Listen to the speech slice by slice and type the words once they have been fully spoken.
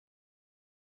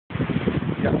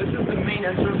This is the main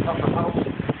entrance of the house,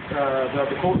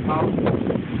 the courthouse,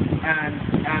 and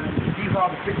these are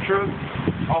the pictures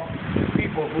of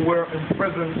people who were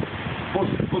imprisoned.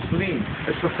 Buslim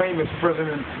is the famous prison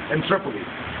in Tripoli.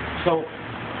 So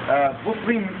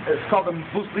Buslim is called the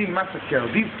Buslim massacre.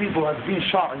 These people have been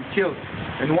shot and killed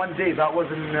in one day. That was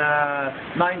in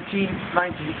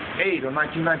 1998 or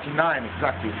 1999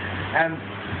 exactly. And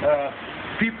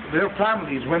their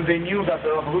families, when they knew that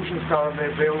the revolution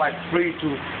started, they were like free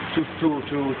to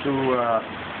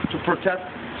protest.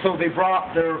 So they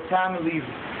brought their families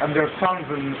and their sons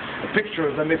and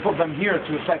pictures, and they put them here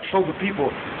to show the people,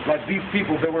 like these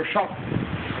people, they were shot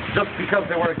just because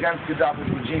they were against Gaddafi's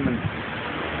regime. And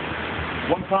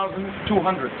 1,200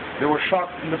 they were shot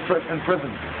in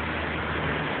prison.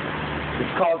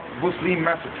 It's called Buslim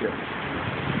massacre.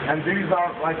 And these are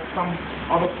like some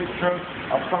other pictures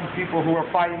of some people who are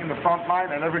fighting in the front line,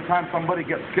 and every time somebody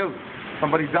gets killed,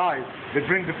 somebody dies, they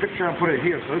bring the picture and put it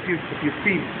here. So if you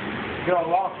see, there are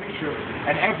a lot of pictures,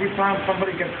 and every time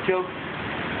somebody gets killed,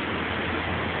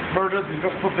 murdered, you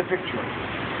just put the picture.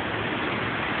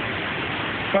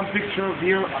 Some pictures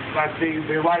here, like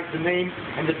they write the name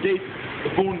and the date,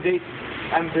 the born date,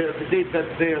 and the date that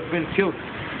they have been killed.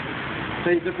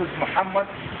 Say this is Muhammad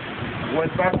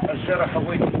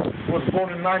al-Jarahawi, who was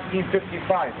born in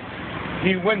 1955.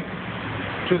 He went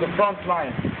to the front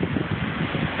line.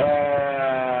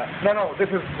 No, this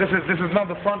is not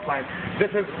the front line. This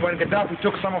is when Gaddafi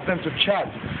took some of them to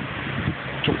Chad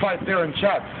to fight there in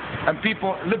Chad. And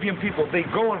Libyan people, they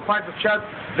go and fight the Chad.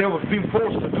 They were being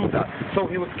forced to do that. So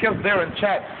he was killed there in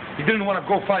Chad. He didn't want to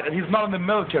go fight, and he's not in the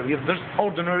military. He's just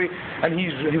ordinary, and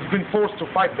he's been forced to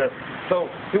fight there. So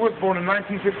he was born in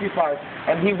 1955,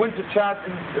 and he went to Chad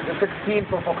on the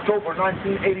 16th of October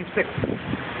 1986.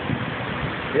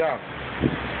 Yeah.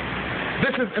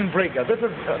 This is in Brega. This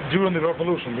is during the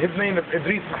revolution. His name is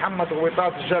Idris Muhammad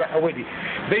al-Jarahawi.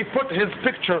 They put his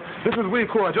picture. This is really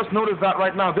cool. I just noticed that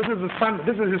right now. This is his son.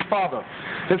 This is his father.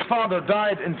 His father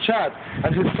died in Chad,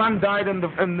 and his son died in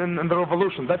the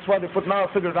revolution. That's why they put. Now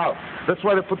I figured it out. That's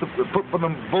why they put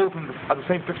them both at the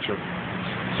same picture.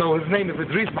 So his name is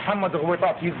Idris Muhammad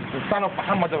al-Jarahawi. He's the son of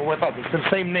Muhammad al-Jarahawi. It's the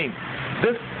same name.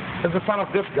 This is the son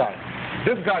of this guy.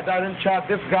 This guy died in Chad.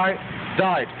 This guy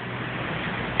died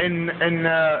in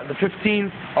the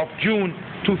 15th of June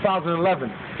 2011.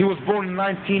 He was born in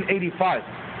 1985.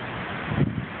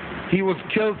 He was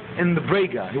killed in the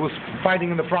Brega. He was fighting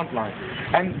in the front line.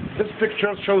 And this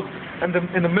picture shows in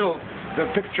the middle the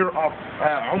picture of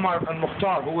Omar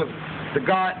al-Mukhtar, who was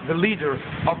the leader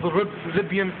of the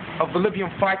Libyan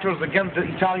fighters against the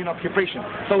Italian occupation.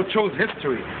 So it shows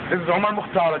history. This is Omar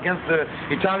Mukhtar against the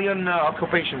Italian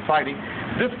occupation fighting.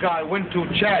 This guy went to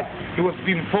Chad. He has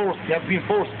been forced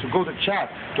to go to Chad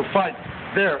to fight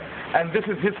there. And this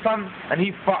is his son, and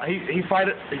he fought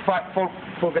for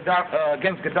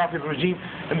against Gaddafi's regime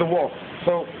in the war.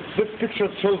 So this picture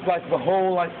shows like the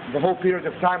whole period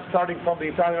of time, starting from the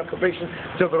Italian occupation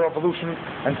till the revolution,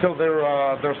 until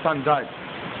their son died.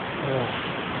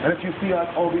 And if you see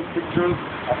all these pictures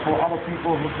for other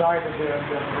people who died in the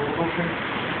revolution.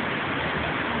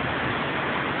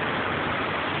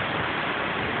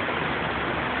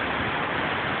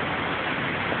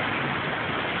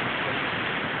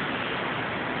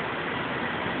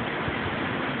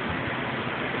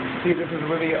 See, this is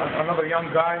really another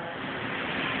young guy.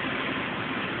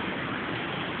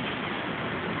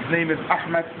 His name is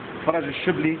Ahmed Faraj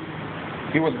al-Shibli.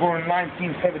 He was born in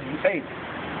 1978.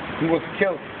 He was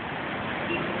killed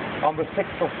on the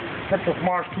 6th of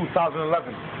March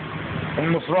 2011 in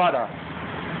Misrata,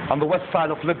 on the west side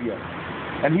of Libya.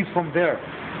 And he's from there.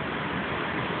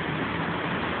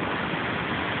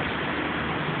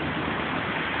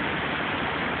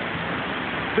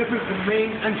 This is the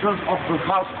main entrance of the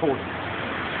house court.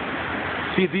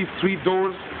 See these three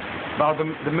doors? Are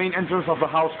the main entrance of the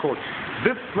house court.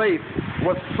 This place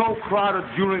was so crowded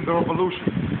during the revolution.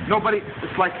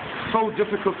 It's like so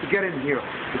difficult to get in here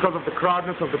because of the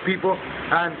crowdedness of the people,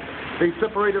 and they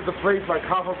separated the place, like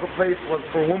half of the place was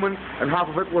for women and half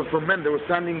of it was for men. They were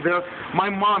standing there. My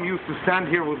mom used to stand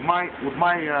here with my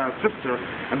sister,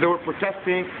 and they were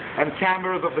protesting, and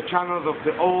cameras of the channels,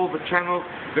 all the channels,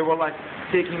 they were like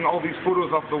taking all these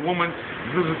photos of the woman,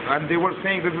 and they were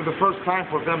saying this is the first time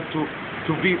for them to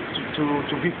be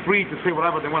free to say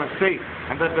whatever they want to say,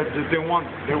 and that they don't want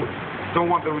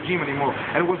the regime anymore.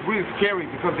 And it was really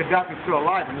scary because Gaddafi is still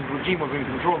alive and his regime was in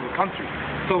control of the country.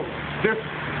 So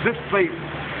this place,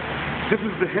 this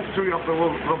is the history of the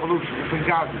revolution in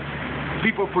Benghazi.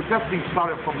 people protesting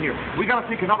started from here. We gotta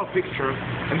take another picture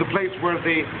in the place where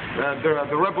the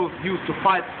rebels used to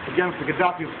fight against the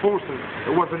Gaddafi's forces.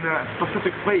 It was in a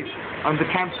specific place on the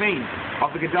campaign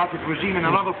of the Gaddafi regime. In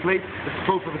another place, it's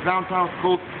close to the downtown, it's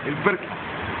called Birka.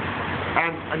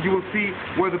 And you will see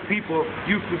where the people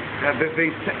used to,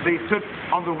 they stood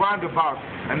on the roundabout,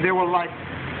 and they were like,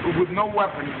 with no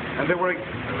weapons, and they were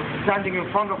standing in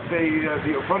front of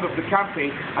the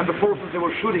campaign, and the forces, they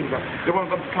were shooting them. They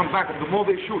wanted them to come back, and the more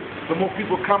they shoot, the more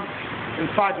people come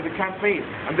inside of the campaign,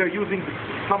 and they're using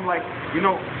some like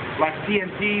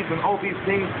TNTs and all these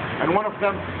things. And one of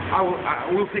them,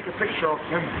 I will take a picture of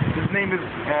him. His name is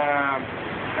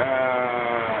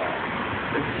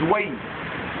Ziyad.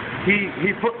 He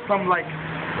put some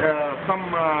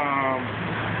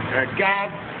gas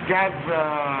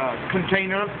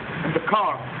containers in the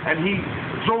car, and he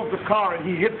drove the car, and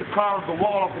he hit the car on the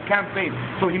wall of the campaign.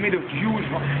 So he made a huge.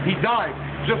 He died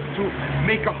just to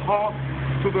make a halt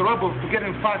to the rebels to get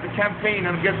inside the campaign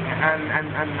and get and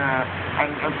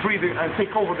take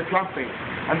over the campaign.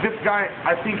 And this guy,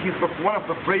 I think he's one of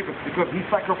the bravest, because he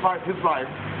sacrificed his life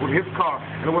with his car,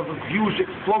 and it was a huge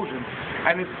explosion,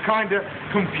 and it kind of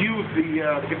confused the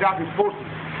Gaddafi forces,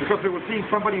 because they were seeing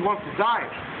somebody wants to die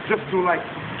just to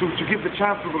give the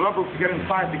chance to the rebels to get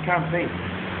inside the campaign.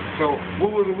 So we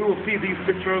will see these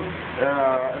pictures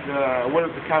where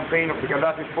the campaign of the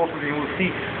Gaddafi forces, and you will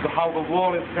see how the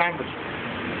wall is damaged.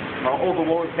 All the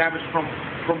wall is damaged from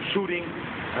shooting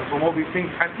and from all these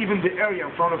things, and even the area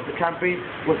in front of the campaign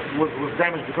was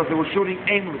damaged because they were shooting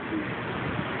aimlessly,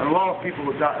 and a lot of people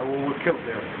were killed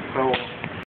there. So